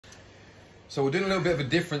So we're doing a little bit of a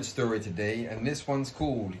different story today, and this one's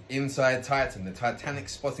called Inside Titan, the Titanic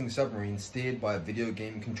spotting submarine steered by a video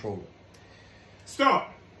game controller.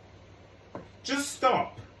 Stop. Just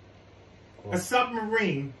stop. A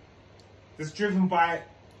submarine that's driven by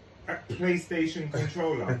a PlayStation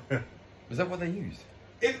controller. Was that what they used?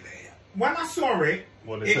 When I saw it,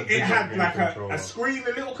 it had like a screen,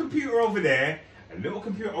 a little computer over there, and they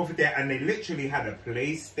literally had a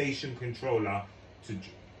PlayStation controller to...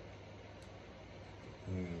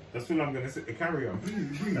 That's all I'm going to say. Carry on.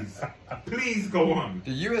 Please go on.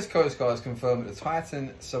 The US Coast Guard has confirmed that the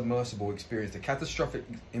Titan submersible experienced a catastrophic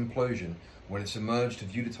implosion when it submerged to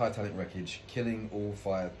view the Titanic wreckage, killing all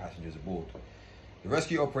 5 passengers aboard. The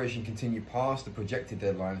rescue operation continued past the projected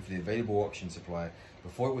deadline for the available oxygen supply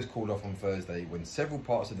before it was called off on Thursday, when several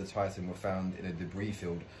parts of the Titan were found in a debris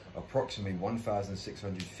field approximately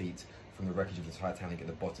 1,600 feet from the wreckage of the Titanic at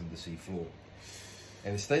the bottom of the sea floor.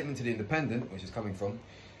 In a statement to The Independent, which is coming from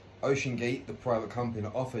OceanGate, the private company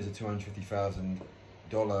that offers a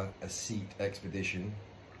 $250,000 a seat expedition,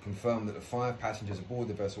 confirmed that the 5 passengers aboard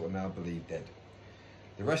the vessel are now believed dead.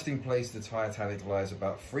 The resting place of the Titanic lies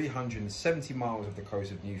about 370 miles off the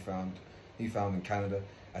coast of Newfoundland, Canada,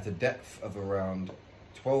 at a depth of around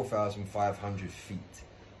 12,500 feet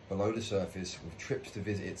below the surface, with trips to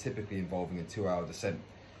visit it typically involving a 2-hour descent.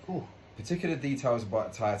 Ooh. Particular details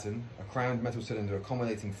about the Titan: a crowned metal cylinder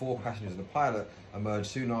accommodating 4 passengers and the pilot emerged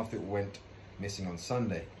soon after it went missing on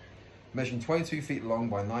Sunday. Measuring 22 feet long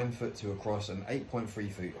by 9 foot 2 across and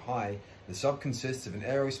 8.3 feet high, the sub consists of an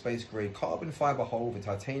aerospace-grade carbon fiber hull with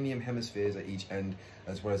titanium hemispheres at each end,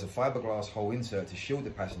 as well as a fiberglass hull insert to shield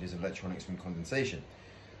the passengers and electronics from condensation.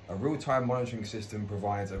 A real-time monitoring system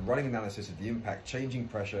provides a running analysis of the impact changing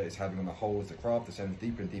pressure is having on the hull as the craft descends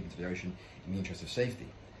deeper and deeper into the ocean in the interest of safety.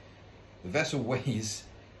 The vessel weighs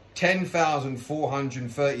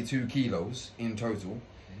 10,432 kilos in total.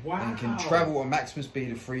 Wow. And can travel at a maximum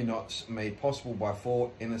speed of 3 knots, made possible by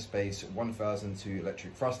 4 inner space 1002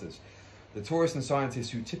 electric thrusters. The tourists and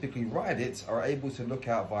scientists who typically ride it are able to look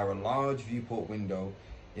out via a large viewport window,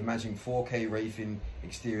 imagining 4K Wraithing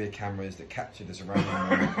exterior cameras that capture the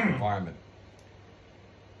surrounding environment.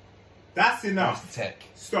 That's enough. That's the tech.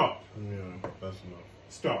 Stop. Yeah, that's enough.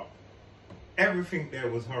 Stop. Everything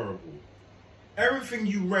there was horrible. Everything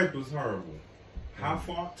you read was horrible. How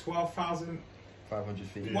far? 12,500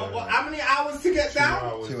 feet. Yeah. What, how many hours to get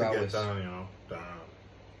down? 2 hours. To get down, you know. Down.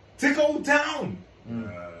 To go down.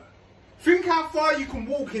 Think how far you can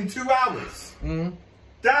walk in 2 hours.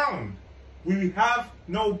 Down. We have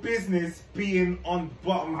no business being on the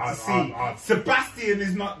bottom of the sea. Sebastian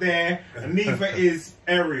is not there, and neither is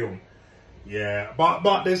Ariel. Yeah,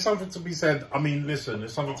 but there's something to be said. I mean, listen,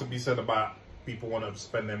 there's something to be said about people want to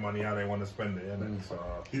spend their money how they want to spend it, isn't it? So,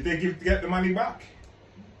 did they get the money back?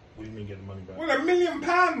 What do you mean get the money back? Well, £1 million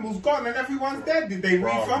was gone and everyone's dead. Did they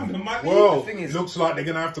refund the money? Well, it looks like they're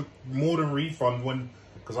going to have to more than refund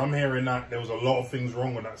because I'm hearing that there was a lot of things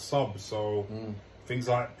wrong with that sub. So things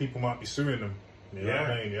like people might be suing them. You know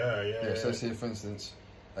what I mean? Yeah. So see, for instance,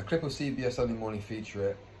 a clip of CBS Sunday Morning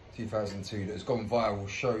Featurette 2002 that has gone viral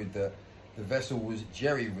showed that the vessel was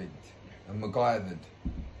jerry-rigged and MacGyvered.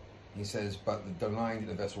 He says, but denying that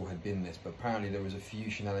the vessel had been this, but apparently there was a few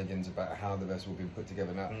shenanigans about how the vessel had been put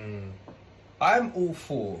together. Now, I'm all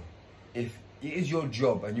for, if it is your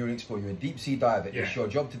job and you're an explorer, you're a deep sea diver, it's your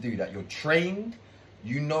job to do that. You're trained,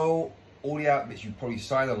 you know all the outfits, you probably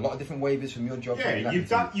signed a lot of different waivers from your job. Yeah,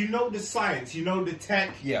 you know the science, you know the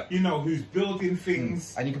tech, you know who's building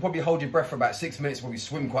things. And you can probably hold your breath for about 6 minutes, probably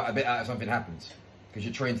swim quite a bit out if something happens, because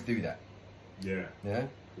you're trained to do that. Yeah?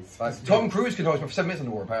 Like Tom Cruise can hold for 7 minutes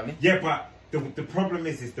underwater, apparently. Yeah, but the problem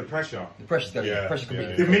is the pressure. The pressure's going to pressure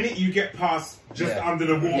completely. The minute you get past just under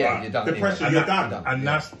the water, you're done, the pressure, you're done. And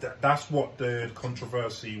that's what the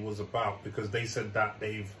controversy was about, because they said that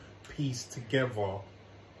they've pieced together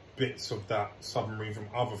bits of that submarine from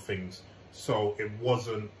other things, so it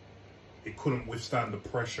couldn't withstand the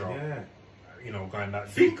pressure. You know, going that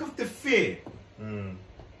deep. Think of the fear.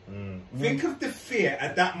 Think of the fear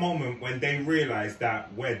at that moment when they realised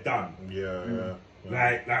that we're done.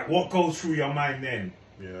 Like what goes through your mind then?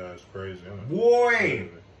 Yeah, it's crazy, isn't it? Boy!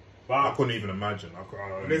 But I couldn't even imagine.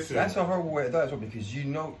 Listen, that's a horrible way to die as well, because you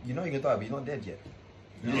know you're gonna die, but you're not dead yet.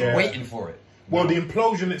 You're just waiting for it. Well, the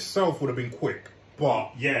implosion itself would have been quick,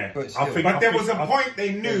 but but there was a point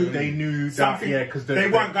they knew that because they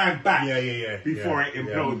weren't going back. Before it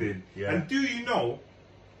imploded. And do you know?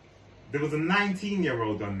 There was a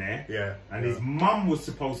 19-year-old on there. And his mum was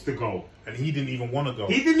supposed to go. And he didn't even want to go.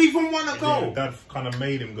 He didn't even want to go. Dad kind of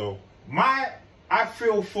made him go. I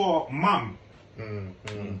feel for mum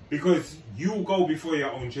because you'll go before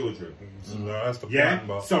your own children. No, that's the Yeah. plan,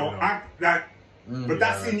 but, So you know. but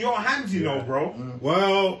that's in your hands, you know, bro.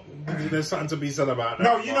 Well, there's something to be said about that.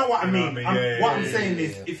 No, you know what I mean. What I'm yeah, saying yeah,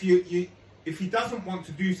 is, yeah. if he doesn't want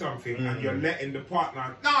to do something and you're letting the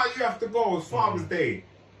partner, no, you have to go. It's Father's Day.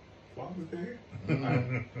 Father's Day.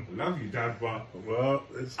 I love you, Dad, but Well,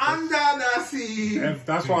 it's under the sea.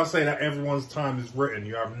 that's why I say that everyone's time is written.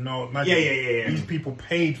 You have no imagine. Yeah. These people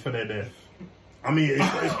paid for their death. I mean, no,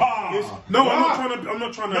 I'm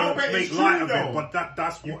not trying to but make it's light true, of though. it, but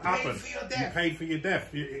that's You what paid happened. for your You death. paid for your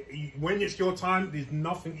death. When it's your time, there's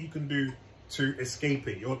nothing you can do to escape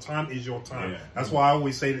it. Your time is your time. Yeah. That's why I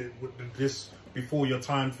always say that this before your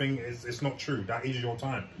time thing it's not true. That is your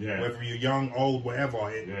time. Yeah. Whether you're young, old, whatever,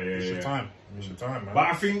 it's your time. It's your time, man. But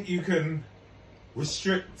I think you can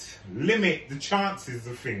limit the chances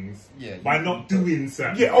of things by not doing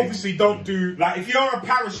certain things. Obviously don't do like if you're a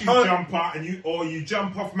parachute jumper and you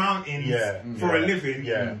jump off mountains for a living,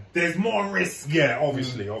 there's more risk. Yeah,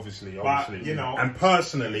 obviously. But, you know, and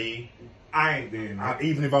personally, I ain't doing that.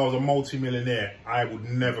 Even if I was a multi-millionaire, I would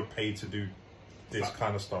never pay to do this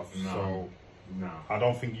kind of stuff. No. So No. I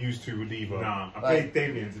don't think you two would either. Nah, I paid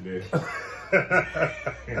Damien to do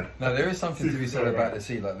it. No, there is something to be said about the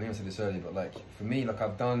sea. Like Liam said this earlier, but like for me, like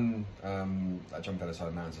I've done, like jumped down the side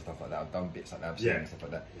of mountains and stuff like that. I've done bits like that, and stuff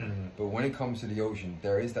like that. But when it comes to the ocean,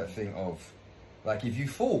 there is that thing of, like, if you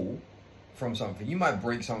fall from something, you might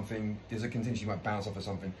break something. There's a contingency, you might bounce off of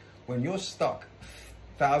something. When you're stuck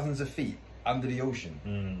thousands of feet under the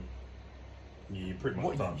ocean. Yeah, you're pretty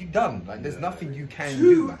much done. You're done. Like, there's nothing you can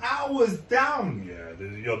do. 2 hours down. Yeah,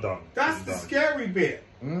 you're done. That's the scary bit.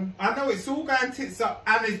 I know it's all going tits up,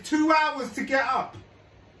 and it's 2 hours to get up.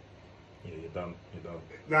 Yeah, you're done. You're done.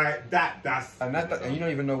 Like that's and and you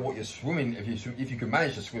don't even know what you're swimming. If you can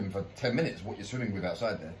manage to swim for 10 minutes, what you're swimming with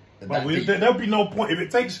outside there. But there'll be no point if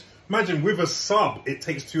it takes. Imagine with a sub, it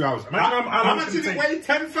takes 2 hours. Imagine how much did it weigh?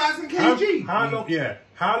 10,000 kg. How long? Yeah.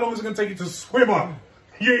 How long is it going to take you to swim up?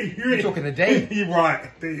 You're talking a day. You're right.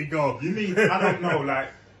 There you go. You need. I don't know. Like,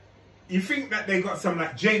 you think that they got some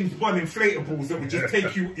like James Bond inflatables that would just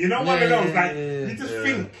take you. You know, one of those. Like, you just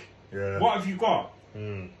think. Yeah. What have you got?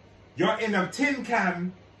 You're in a tin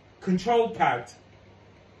can control pad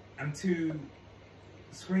and 2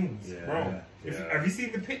 screens, bro. Have you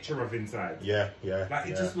seen the picture of inside? Yeah. Like,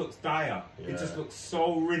 it just looks dire. It just looks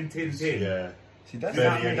so rin-tin tin. Yeah. See, that's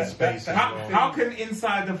how can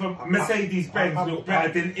inside of a Mercedes-Benz look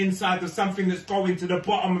better than inside of something that's going to the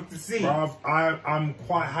bottom of the sea? Bruv, I'm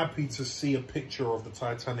quite happy to see a picture of the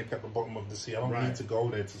Titanic at the bottom of the sea. I don't need to go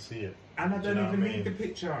there to see it. And I don't even need the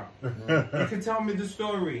picture. You can tell me the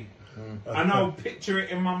story. And I'll picture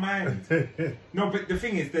it in my mind. No, but the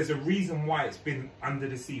thing is, there's a reason why it's been under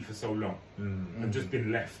the sea for so long and just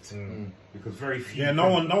been left. Because very few. Yeah, no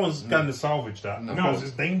one's going to salvage that because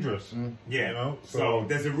it's dangerous. Yeah, you know. So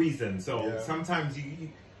there's a reason. So sometimes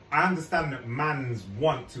I understand that mans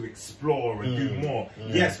want to explore and do more.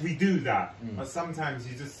 Yes, we do that, but sometimes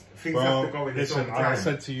things have to go in its own time. I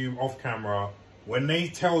said to you off camera, when they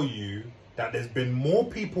tell you that there's been more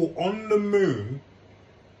people on the moon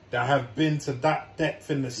that have been to that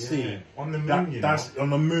depth in the sea. On the moon, that's on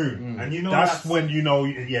the moon. And you know that's when you know,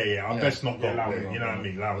 I best not go there. You know what I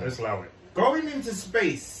mean? Let's allow it. Going into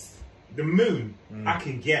space, the moon, I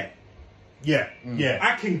can get. Yeah.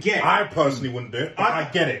 I can get. I personally wouldn't do it, but I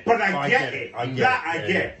get it. But I get it. I get that it. I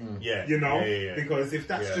get. Yeah. You know? Because if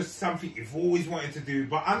that's just something you've always wanted to do,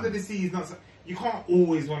 but under the sea is not, you can't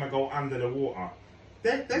always want to go under the water.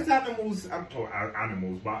 There's animals,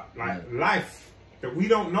 but like life that we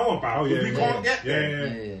don't know about. We can't get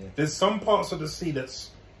there. There's some parts of the sea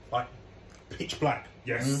that's like pitch black.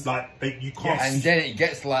 Yes. Like you can't. And then it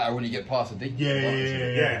gets lighter when you get past the deep.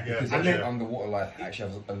 Because actually underwater life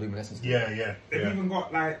actually has a luminescence. They've even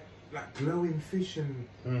got like glowing fish and.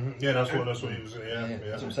 Yeah, that's what he was.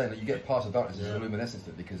 That's what I'm saying. That you get past the darkness, there's a luminescence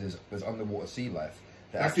to it because there's underwater sea life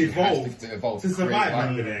that's evolved to survive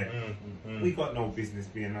under there. We got no business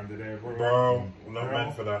being under there, bro. We're not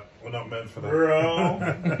meant for that. We're not meant for that,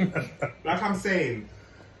 bro. Like I'm saying,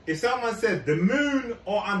 if someone said the moon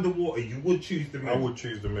or underwater, you would choose the moon. I would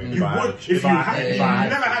choose the moon. You would if you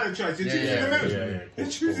never had a choice. You're choosing the moon. You're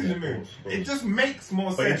choosing the moon. It just makes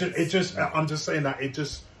more sense. I'm just saying that it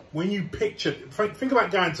just when you picture, think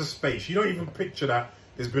about going to space. You don't even picture that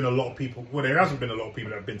there's been a lot of people. Well, there hasn't been a lot of people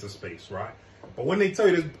that have been to space, right? But when they tell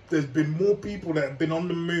you there's been more people that have been on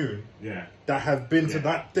the moon, that have been to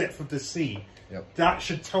that depth of the sea, that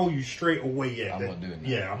should tell you straight away. I'm not doing that.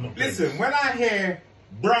 Yeah, I'm not. Listen, when I hear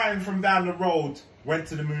Brian from down the road went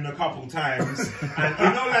to the moon a couple times, and you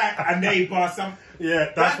know, like a neighbour, some.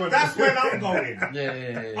 Yeah, that's when I'm going.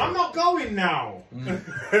 Yeah. I'm not going now.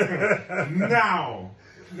 Now.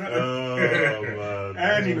 Oh man.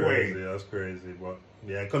 Anyway, that's crazy. But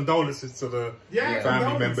yeah, condolences to the family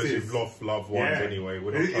condolences. members who've lost loved ones. Anyway,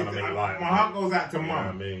 we're not trying to make light. My heart goes out to Mum.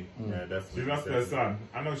 I mean, yeah, definitely. She lost her son.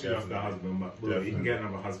 I know she lost her husband, but bro, you can get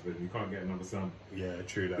another husband. You can't get another son. Yeah,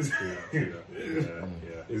 true that.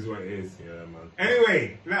 Yeah, Is what it is. Yeah, man.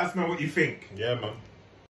 Anyway, let us know what you think. Yeah, man.